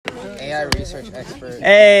AI research expert.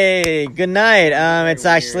 Hey, good night. It's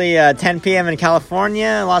actually 10 p.m. in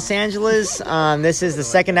California, Los Angeles. This is the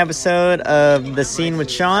second episode of The Scene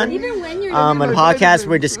with Sean, a podcast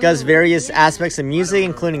where we discuss various aspects of music,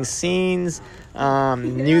 including scenes,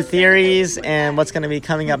 new theories, and what's going to be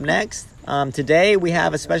coming up next. Today we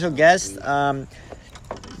have a special guest,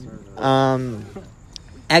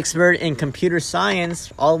 expert in computer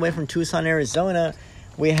science, all the way from Tucson, Arizona.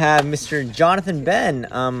 We have Mr. Jon Benn,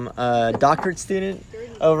 a doctorate student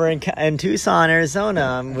over in Tucson,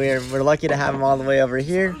 Arizona. We're lucky to have him all the way over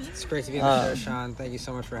here. It's great to be on the show, Sean. Thank you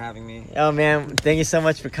so much for having me. Oh man, thank you so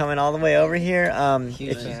much for coming all the way over here.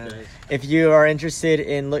 Huge fan. If you are interested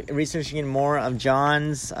in researching more of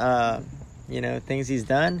Jon's, things he's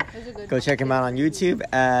done, go check him out on YouTube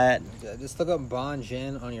at. Just look up Jon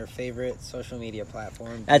Benn on your favorite social media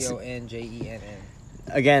platform. Bonjenn.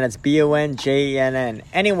 Again, it's Bonjenn.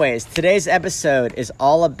 Anyways, today's episode is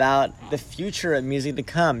all about the future of music to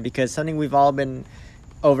come, because something we've all been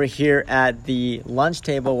over here at the lunch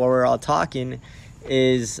table where we're all talking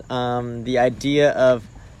is the idea of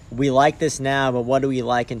we like this now, but what do we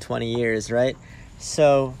like in 20 years, right?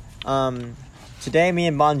 So today, me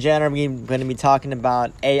and Bonjenn are going to be talking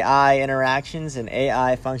about AI interactions and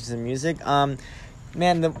AI functions in music.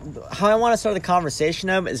 How I want to start the conversation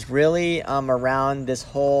of is really around this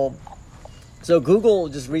whole... So Google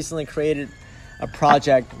just recently created a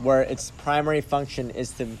project where its primary function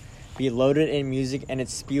is to be loaded in music and it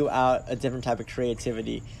spew out a different type of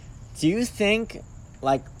creativity. Do you think,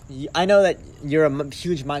 I know that you're a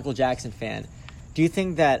huge Michael Jackson fan. Do you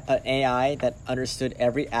think that an AI that understood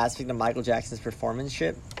every aspect of Michael Jackson's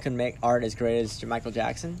performanceship could make art as great as Michael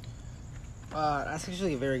Jackson? That's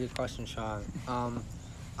actually a very good question, Sean.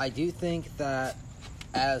 I do think that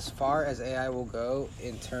as far as AI will go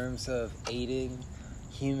in terms of aiding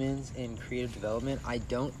humans in creative development, I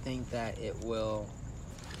don't think that it will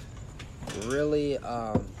really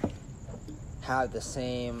have the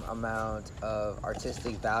same amount of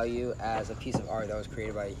artistic value as a piece of art that was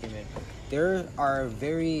created by a human. There are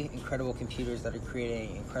very incredible computers that are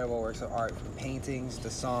creating incredible works of art, from paintings to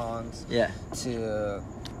songs to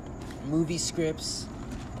movie scripts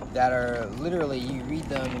that are literally, you read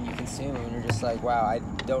them and you consume them and you're just like, wow, I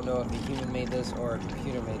don't know if a human made this or a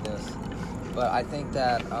computer made this. But I think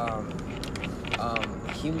that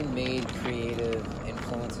human-made creative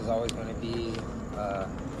influence is always going to be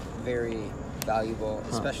very valuable,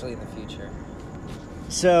 especially in the future.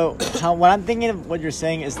 So what I'm thinking of what you're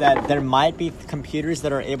saying is that there might be computers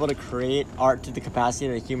that are able to create art to the capacity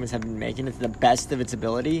that humans have been making it to the best of its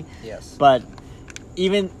ability. Yes. But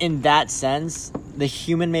even in that sense, the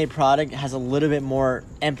human-made product has a little bit more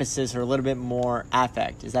emphasis or a little bit more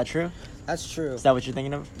affect. Is that true? That's true. Is that what you're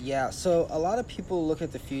thinking of? Yeah. So a lot of people look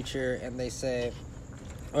at the future and they say,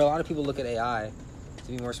 or a lot of people look at AI,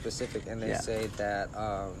 to be more specific, and they say that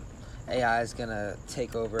AI is going to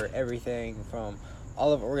take over everything from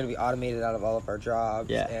we're going to be automated out of all of our jobs,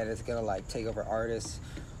 and it's going to take over artists.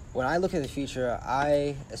 When I look at the future,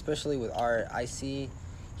 especially with art, I see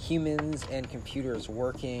humans and computers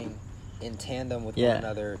working in tandem with one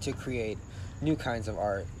another to create new kinds of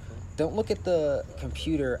art. Don't look at the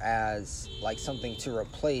computer as something to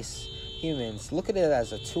replace humans. Look at it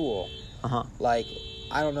as a tool. I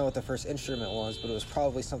don't know what the first instrument was, but it was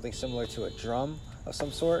probably something similar to a drum of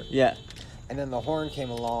some sort. Yeah. And then the horn came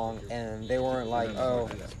along, and they weren't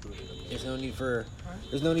there's no need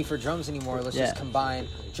for drums anymore. Let's just combine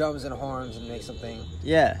drums and horns and make something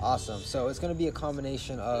awesome. So it's going to be a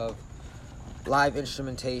combination of live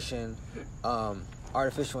instrumentation,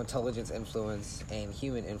 artificial intelligence influence, and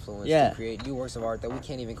human influence to create new works of art that we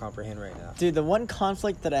can't even comprehend right now. Dude, the one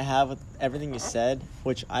conflict that I have with everything you said,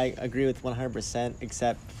 which I agree with 100%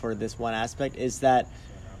 except for this one aspect, is that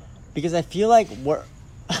because I feel like we're...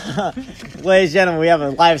 Ladies and gentlemen, we have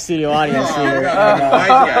a live studio audience here.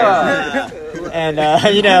 And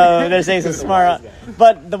they're saying some smart...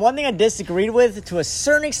 But the one thing I disagreed with, to a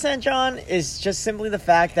certain extent, Jon, is just simply the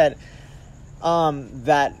fact that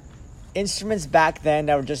that instruments back then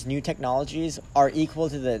that were just new technologies are equal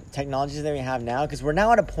to the technologies that we have now. Because we're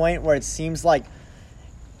now at a point where it seems like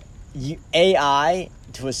AI,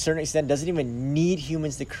 to a certain extent, doesn't even need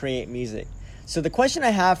humans to create music. So the question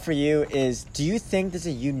I have for you is, do you think there's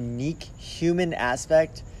a unique human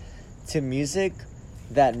aspect to music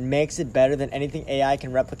that makes it better than anything AI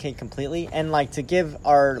can replicate completely? And to give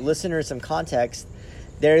our listeners some context,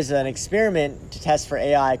 there's an experiment to test for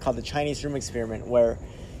AI called the Chinese room experiment, where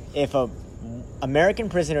if a American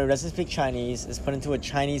prisoner who doesn't speak Chinese is put into a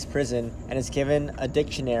Chinese prison and is given a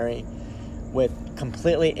dictionary with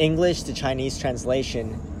completely English to Chinese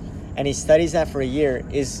translation, and he studies that for a year,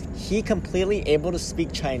 is he completely able to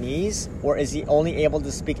speak Chinese, or is he only able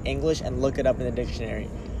to speak English and look it up in the dictionary?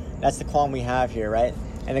 That's the qualm we have here, right?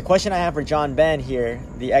 And the question I have for Jon Benn here,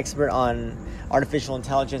 the expert on artificial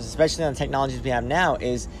intelligence, especially on technologies we have now,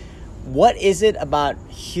 is what is it about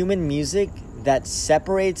human music that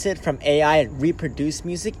separates it from AI reproduced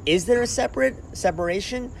music? Is there a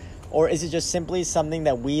separation, or is it just simply something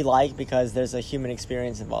that we like because there's a human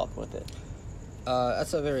experience involved with it?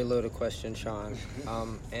 That's a very loaded question, Sean.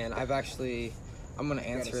 And I'm going to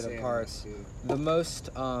answer it in parts. The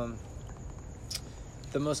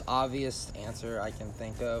most obvious answer I can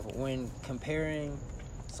think of when comparing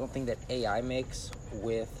something that AI makes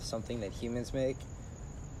with something that humans make,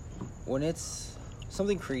 when it's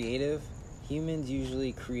something creative, humans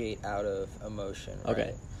usually create out of emotion, right?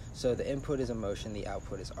 Okay. So the input is emotion, the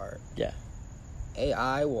output is art. Yeah.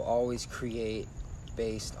 AI will always create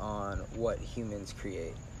based on what humans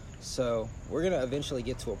create. So we're going to eventually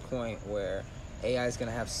get to a point where AI is going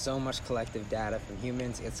to have so much collective data from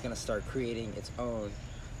humans, it's going to start creating its own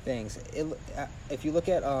things. If you look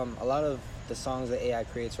at a lot of the songs that AI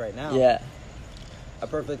creates right now, a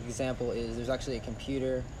perfect example is there's actually a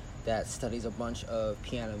computer that studies a bunch of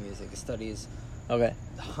piano music. It studies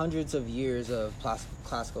hundreds of years of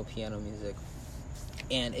classical piano music,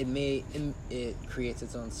 and it creates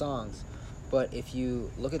its own songs. But if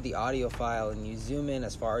you look at the audio file and you zoom in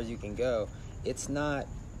as far as you can go, it's not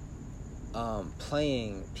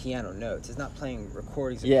playing piano notes. It's not playing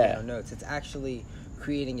recordings of piano notes. It's actually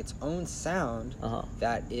creating its own sound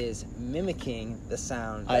that is mimicking the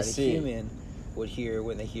sound that a human would hear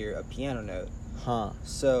when they hear a piano note.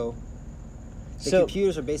 So the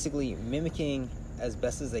computers are basically mimicking as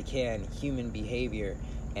best as they can human behavior,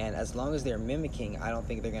 and as long as they're mimicking, I don't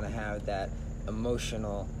think they're going to have that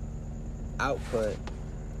emotional output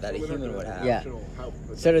that a human would have. Yeah.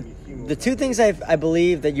 So the two things I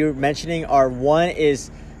believe that you're mentioning are, one is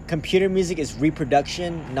computer music is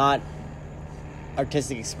reproduction, not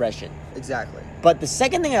artistic expression. Exactly. But the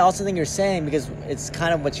second thing I also think you're saying, because it's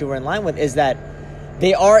kind of what you were in line with, is that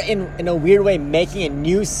they are in a weird way making a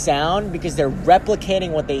new sound because they're replicating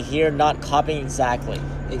what they hear, not copying exactly.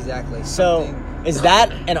 Exactly. So is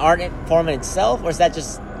that an art form in itself, or is that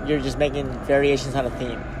just you're just making variations on a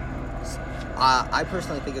theme? I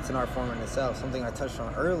personally think it's an art form in itself. Something I touched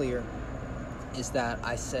on earlier is that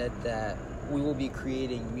I said that we will be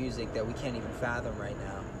creating music that we can't even fathom right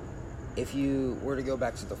now. If you were to go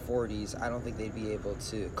back to the 40s, I don't think they'd be able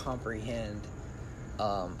to comprehend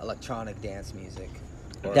electronic dance music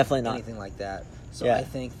or definitely not anything like that. So I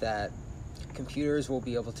think that computers will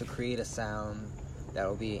be able to create a sound that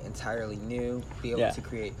will be entirely new, be able to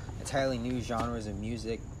create entirely new genres of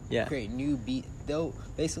music, create new beat. They'll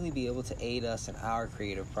basically be able to aid us in our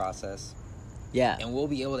creative process. Yeah. And we'll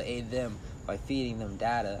be able to aid them by feeding them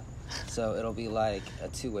data. So it'll be like a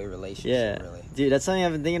two-way relationship, really. Dude, that's something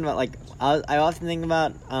I've been thinking about. Like, I often think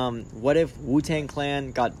about what if Wu-Tang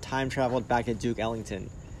Clan got time traveled back to Duke Ellington?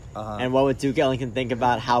 And what would Duke Ellington think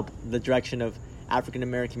about how the direction of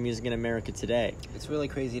African-American music in America today? It's really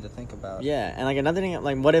crazy to think about. Yeah, and like another thing,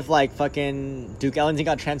 like what if like fucking Duke Ellington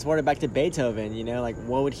got transported back to Beethoven, you know? Like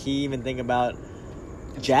what would he even think about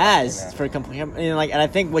jazz for and I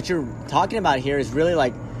think what you're talking about here is really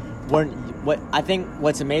like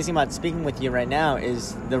what's amazing about speaking with you right now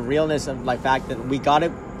is the realness of like fact that we got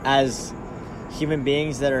it as human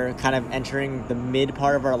beings that are kind of entering the mid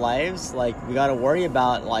part of our lives. Like we got to worry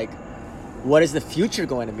about like what is the future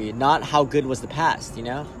going to be, not how good was the past, you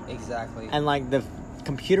know? Exactly. And like the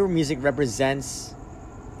computer music represents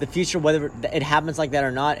the future, whether it happens like that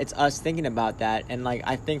or not. It's us thinking about that. And like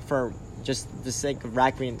I think for just the sake of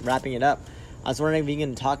wrapping it up, I was wondering if you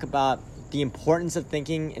can talk about the importance of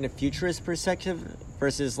thinking in a futurist perspective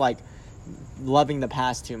versus like loving the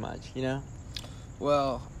past too much, you know?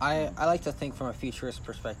 Well, I like to think from a futurist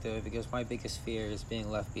perspective because my biggest fear is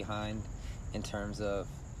being left behind in terms of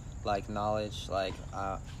like knowledge. Like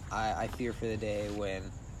I fear for the day when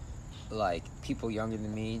like people younger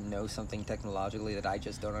than me know something technologically that I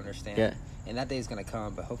just don't understand. And that day is going to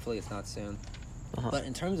come, but hopefully it's not soon. But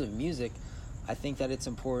in terms of music, I think that it's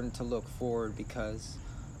important to look forward because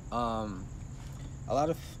a lot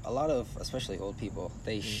of especially old people,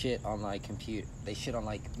 they shit on like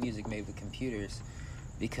music made with computers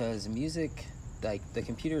because music, like the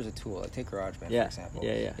computer is a tool. Like take GarageBand for example.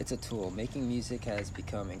 It's a tool. Making music has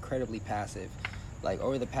become incredibly passive. Like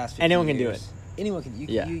over the past 50 anyone years, can do it. Anyone can.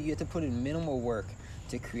 You have to put in minimal work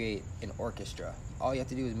to create an orchestra. All you have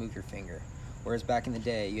to do is move your finger. Whereas back in the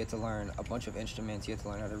day, you had to learn a bunch of instruments. You had to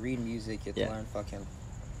learn how to read music. You had to learn fucking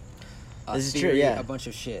this is true. A bunch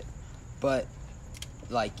of shit. But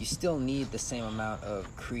like you still need the same amount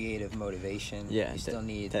of creative motivation. Yeah, you still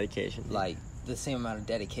need dedication. Like the same amount of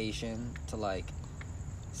dedication to like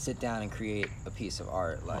sit down and create a piece of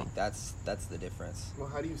art. Like that's the difference. Well,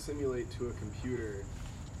 how do you simulate to a computer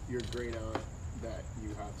your great aunt that you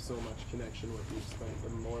have so much connection with? You've spent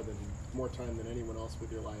more time than anyone else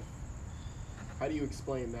with your life. How do you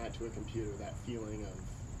explain that to a computer? That feeling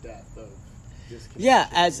of death, of disconnection? Yeah,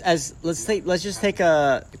 as let's just take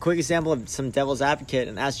a quick example of some devil's advocate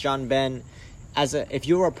and ask Jon Benn, if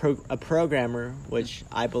you were a programmer, which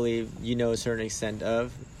I believe you know a certain extent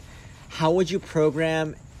of, how would you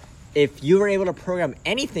program, if you were able to program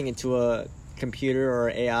anything into a computer or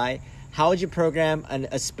AI, how would you program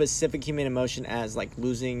a specific human emotion as like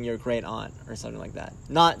losing your great aunt or something like that?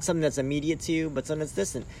 Not something that's immediate to you, but something that's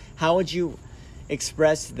distant. How would you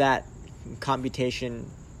express that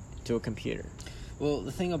computation to a computer? Well,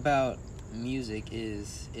 the thing about music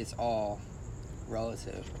is it's all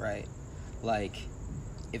relative, right? Like,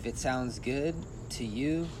 if it sounds good to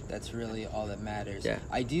you, that's really all that matters. Yeah.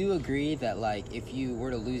 I do agree that, like, if you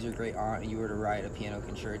were to lose your great aunt and you were to write a piano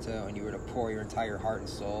concerto and you were to pour your entire heart and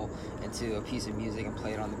soul into a piece of music and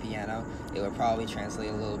play it on the piano, it would probably translate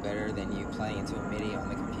a little better than you playing into a MIDI on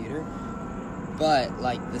the computer. But,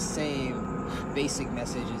 like, the same basic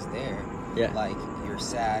message is there. Yeah. Like, you're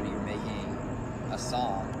sad, you're making a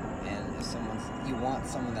song, and if you want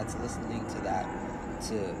someone that's listening to that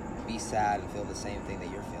to be sad and feel the same thing that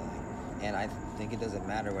you're feeling. And I think it doesn't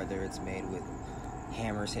matter whether it's made with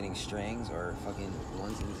hammers hitting strings or fucking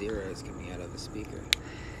ones and zeros coming out of a speaker.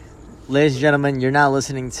 Ladies and gentlemen, you're now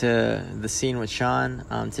listening to The Scene with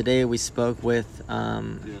Sean. Today we spoke with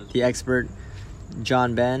the expert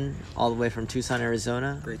Jon Benn, all the way from Tucson,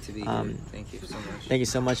 Arizona. Great to be here. Thank you so much. Thank you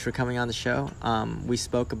so much for coming on the show. We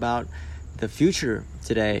spoke about the future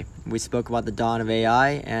today. We spoke about the dawn of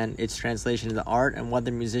AI and its translation into art, and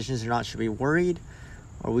whether musicians or not should be worried,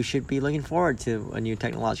 or we should be looking forward to a new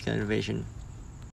technological innovation.